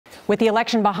With the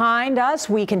election behind us,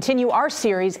 we continue our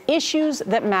series, Issues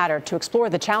That Matter, to explore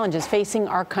the challenges facing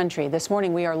our country. This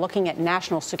morning, we are looking at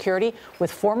national security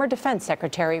with former Defense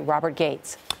Secretary Robert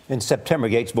Gates. In September,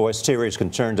 Gates voiced serious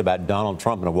concerns about Donald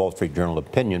Trump in a Wall Street Journal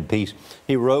opinion piece.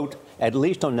 He wrote, "At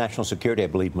least on national security, I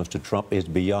believe Mr. Trump is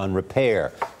beyond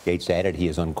repair." Gates added he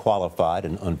is unqualified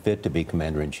and unfit to be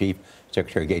commander-in-chief.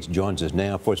 Secretary Gates joins us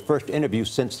now for his first interview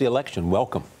since the election.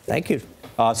 Welcome. Thank you.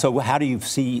 So how do you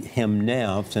see him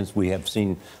now, since we have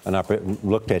seen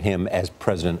looked at him as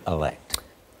president-elect?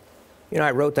 You know,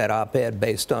 I wrote that op-ed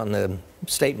based on the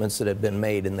statements that have been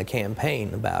made in the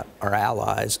campaign about our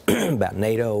allies, about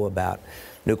NATO, about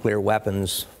nuclear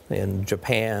weapons in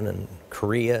Japan and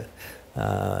Korea,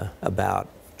 about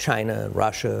China and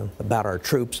Russia, about our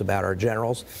troops, about our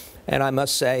generals. And I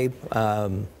must say,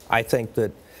 I think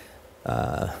that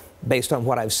based on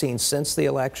what I've seen since the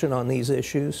election on these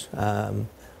issues,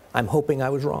 I'm hoping I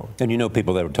was wrong. And you know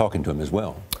people that were talking to him as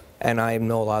well. And I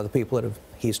know a lot of the people that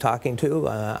he's talking to.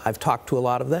 I've talked to a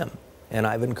lot of them, and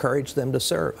I've encouraged them to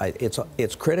serve.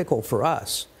 It's critical for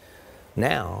us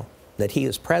now that he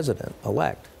is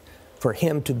president-elect, for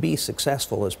him to be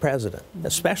successful as president,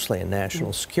 especially in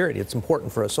national security. It's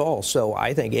important for us all. So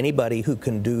I think anybody who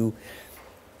can do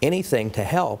anything to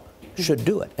help should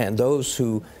do it. And those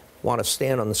who want to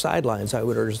stand on the sidelines, I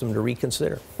would urge them to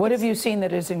reconsider. What have you seen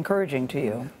that is encouraging to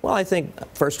you? Well, I think,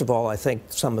 first of all, I think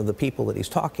some of the people that he's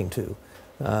talking to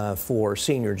for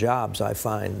senior jobs I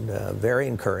find very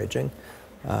encouraging.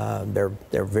 They're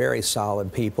very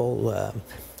solid people.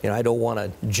 You know, I don't want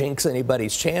to jinx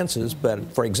anybody's chances,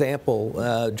 but for example,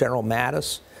 General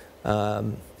Mattis,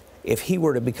 if he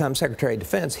were to become Secretary of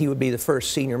Defense, he would be the first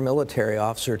senior military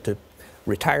officer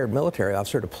retired military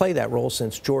officer to play that role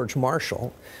since George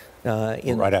Marshall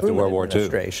in right the after World War II.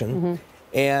 Administration.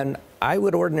 And I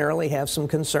would ordinarily have some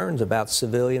concerns about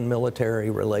civilian-military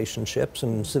relationships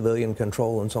and civilian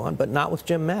control and so on, but not with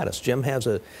Jim Mattis. Jim has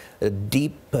a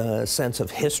deep sense of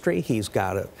history. He's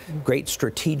got a great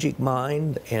strategic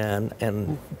mind,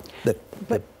 and the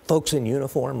folks in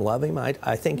uniform love him. I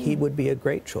think he would be a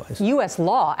great choice. U.S.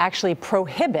 law actually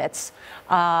prohibits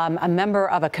a member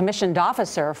of a commissioned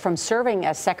officer from serving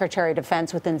as Secretary of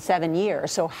Defense within 7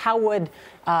 years. So how would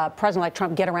President-elect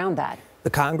Trump get around that? The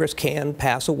Congress can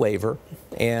pass a waiver,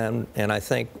 and I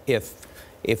think if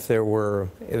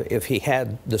he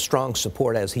had the strong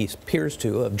support, as he appears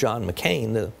to, of John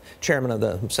McCain, the chairman of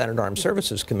the Senate Armed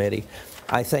Services Committee,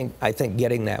 I think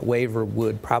getting that waiver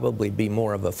would probably be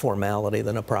more of a formality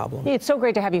than a problem. It's so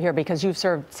great to have you here because you've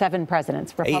served 7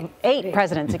 presidents, eight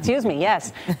presidents, excuse me,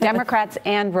 yes, Democrats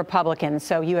and Republicans.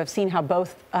 So you have seen how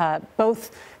both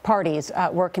parties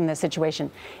work in this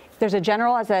situation. There's a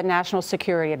general as a national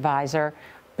security advisor,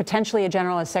 potentially a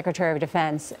general as Secretary of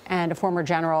Defense, and a former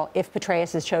general if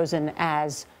Petraeus is chosen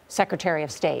as Secretary of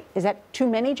State. Is that too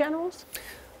many generals?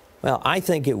 Well, I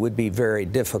think it would be very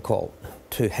difficult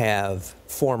to have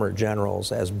former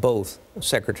generals as both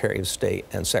Secretary of State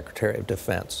and Secretary of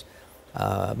Defense.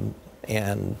 And,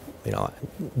 you know,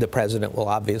 the president will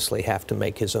obviously have to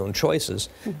make his own choices,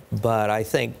 but I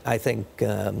think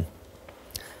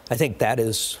that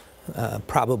is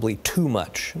probably too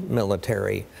much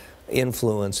military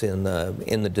influence in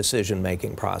the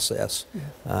decision-making process.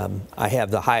 I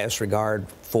have the highest regard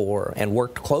for and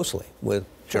worked closely with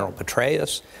General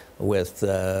Petraeus, with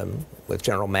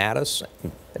General Mattis.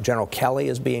 General Kelly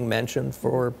is being mentioned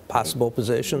for possible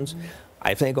positions.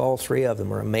 I think all 3 of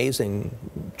them are amazing,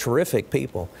 terrific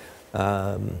people.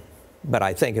 But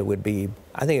I think it would be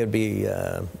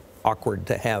awkward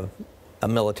to have a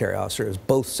military officer as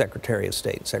both Secretary of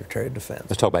State and Secretary of Defense.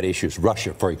 Let's talk about issues.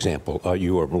 Russia, for example.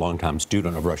 You are a longtime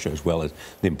student of Russia as well as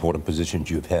the important positions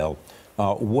you've held.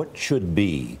 What should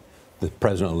be the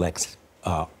President-elect's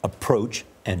approach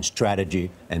and strategy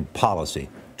and policy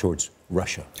towards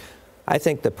Russia? I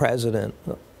think the President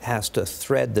has to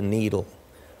thread the needle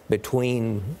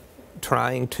between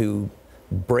trying to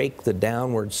break the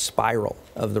downward spiral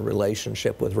of the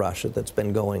relationship with Russia that's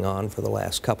been going on for the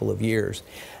last couple of years,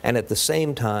 and at the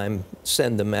same time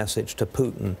send the message to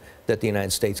Putin that the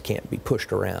United States can't be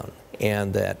pushed around,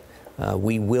 and that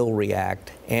we will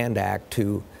react and act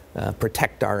to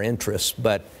protect our interests.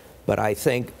 But I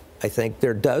think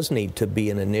there does need to be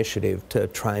an initiative to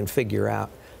try and figure out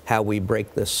how we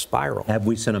break this spiral. Have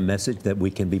we sent a message that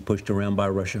we can be pushed around by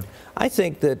Russia? I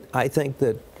think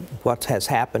that what has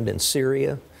happened in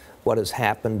Syria, what has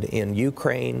happened in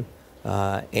Ukraine,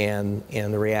 and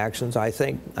the reactions, I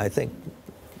think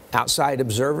outside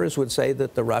observers would say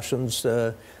that the Russians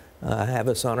have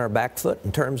us on our back foot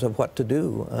in terms of what to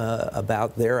do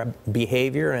about their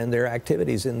behavior and their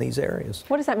activities in these areas.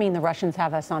 What does that mean, the Russians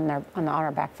have us on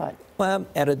our back foot? Well,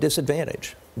 at a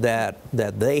disadvantage, that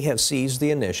they have seized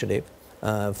the initiative,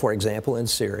 for example, in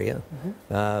Syria.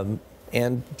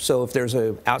 And so if there's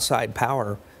an outside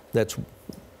power that's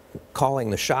calling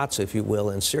the shots, if you will,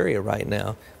 in Syria right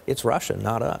now, it's Russia,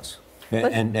 not us.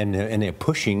 And they're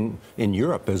pushing in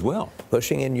Europe as well.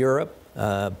 Pushing in Europe.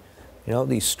 You know,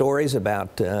 these stories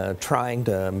about trying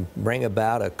to bring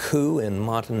about a coup in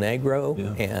Montenegro,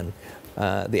 and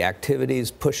the activities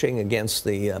pushing against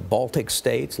the Baltic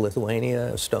states,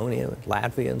 Lithuania, Estonia,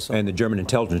 Latvia, and so on. And the German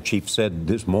intelligence chief said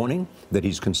this morning that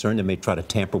he's concerned they may try to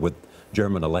tamper with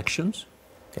German elections.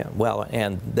 Yeah, well,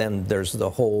 and then there's the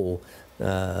whole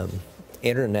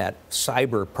internet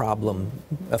cyber problem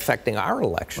affecting our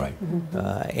election,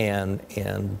 right.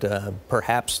 and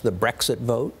perhaps the Brexit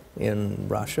vote in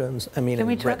Russia. I mean, can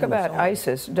we talk about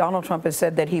ISIS? Donald Trump has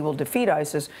said that he will defeat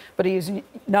ISIS, but he has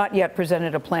not yet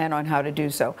presented a plan on how to do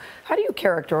so. How do you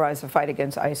characterize the fight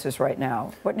against ISIS right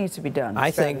now? What needs to be done?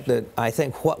 I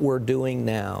think what we're doing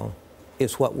now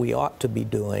is what we ought to be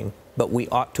doing, but we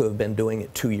ought to have been doing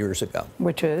it 2 years ago.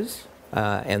 Which is?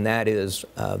 And that is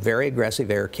a very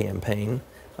aggressive air campaign,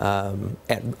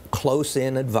 and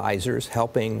close-in advisors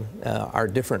helping our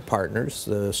different partners,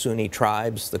 the Sunni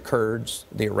tribes, the Kurds,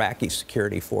 the Iraqi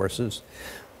security forces,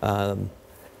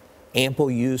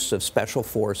 ample use of special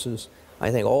forces.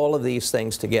 I think all of these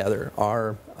things together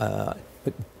are,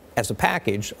 as a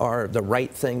package, are the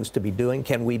right things to be doing.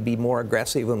 Can we be more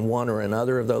aggressive in one or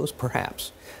another of those?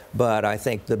 Perhaps. But I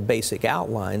think the basic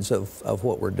outlines of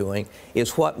what we're doing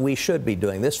is what we should be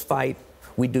doing. This fight,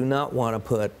 we do not want to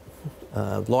put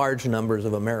large numbers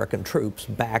of American troops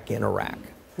back in Iraq.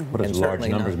 What does large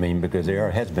numbers mean? Because there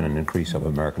has been an increase of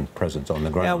American presence on the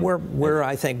ground. Yeah, we're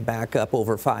I think back up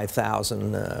over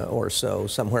 5,000 or so,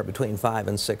 somewhere between 5,000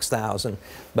 and 6,000.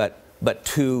 But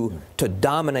to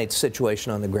dominate the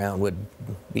situation on the ground would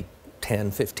be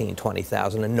 10, 15,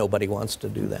 20,000, and nobody wants to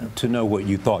do that. To know what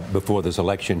you thought before this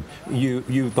election,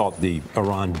 you thought the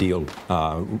Iran deal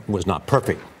was not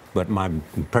perfect, but my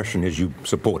impression is you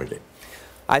supported it.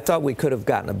 I thought we could have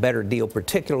gotten a better deal,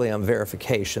 particularly on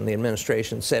verification. The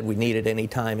administration said we needed any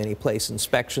time, any place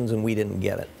inspections, and we didn't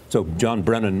get it. So John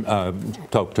Brennan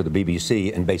talked to the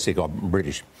BBC and basically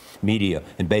British media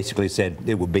and basically said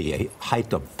it would be a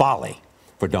height of folly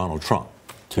for Donald Trump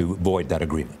to void that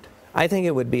agreement. I think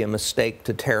it would be a mistake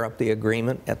to tear up the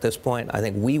agreement at this point. I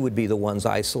think we would be the ones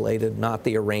isolated, not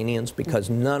the Iranians, because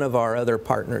none of our other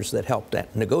partners that helped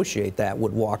negotiate that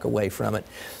would walk away from it.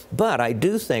 But I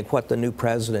do think what the new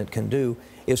president can do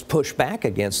is push back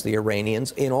against the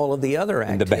Iranians in all of the other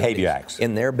activities. The behavior acts.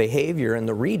 In their behavior in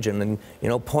the region, and, you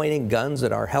know, pointing guns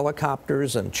at our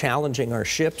helicopters and challenging our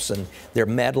ships, and they're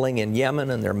meddling in Yemen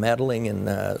and they're meddling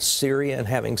in Syria and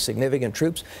having significant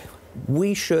troops.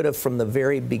 We should have, from the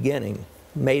very beginning,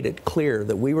 made it clear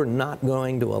that we were not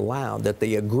going to allow, that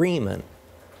the agreement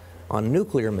on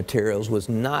nuclear materials was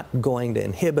not going to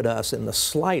inhibit us in the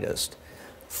slightest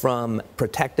from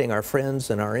protecting our friends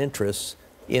and our interests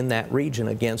in that region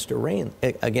against the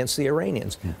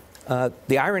Iranians.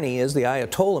 The irony is the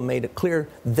Ayatollah made it clear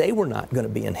they were not going to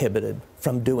be inhibited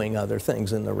from doing other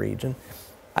things in the region.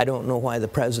 I don't know why the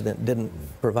president didn't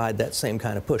provide that same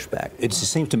kind of pushback. It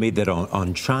seems to me that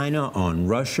on China, on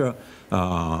Russia,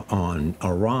 on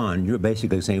Iran, you're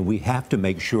basically saying we have to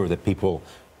make sure that people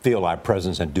feel our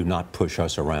presence and do not push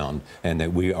us around, and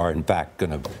that we are, in fact,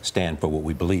 going to stand for what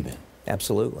we believe in.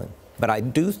 Absolutely. But I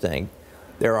do think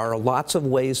there are lots of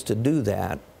ways to do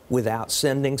that without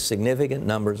sending significant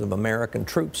numbers of American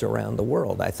troops around the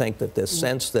world. I think that this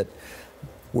sense that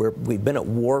we've been at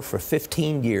war for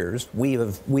 15 years.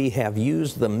 We have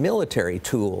used the military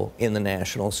tool in the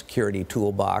national security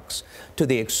toolbox to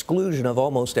the exclusion of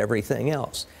almost everything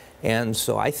else. And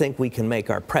so I think we can make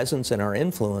our presence and our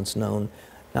influence known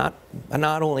not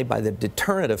only by the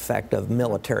deterrent effect of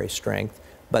military strength,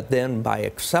 but then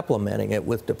by supplementing it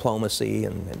with diplomacy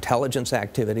and intelligence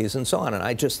activities and so on. And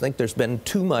I just think there's been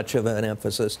too much of an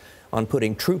emphasis on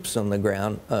putting troops on the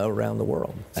ground around the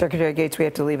world. Secretary Gates, we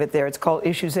have to leave it there. It's called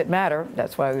Issues That Matter.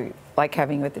 That's why we like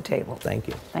having you at the table. Thank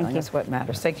you. Thank you. That's what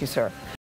matters. Thank you, sir.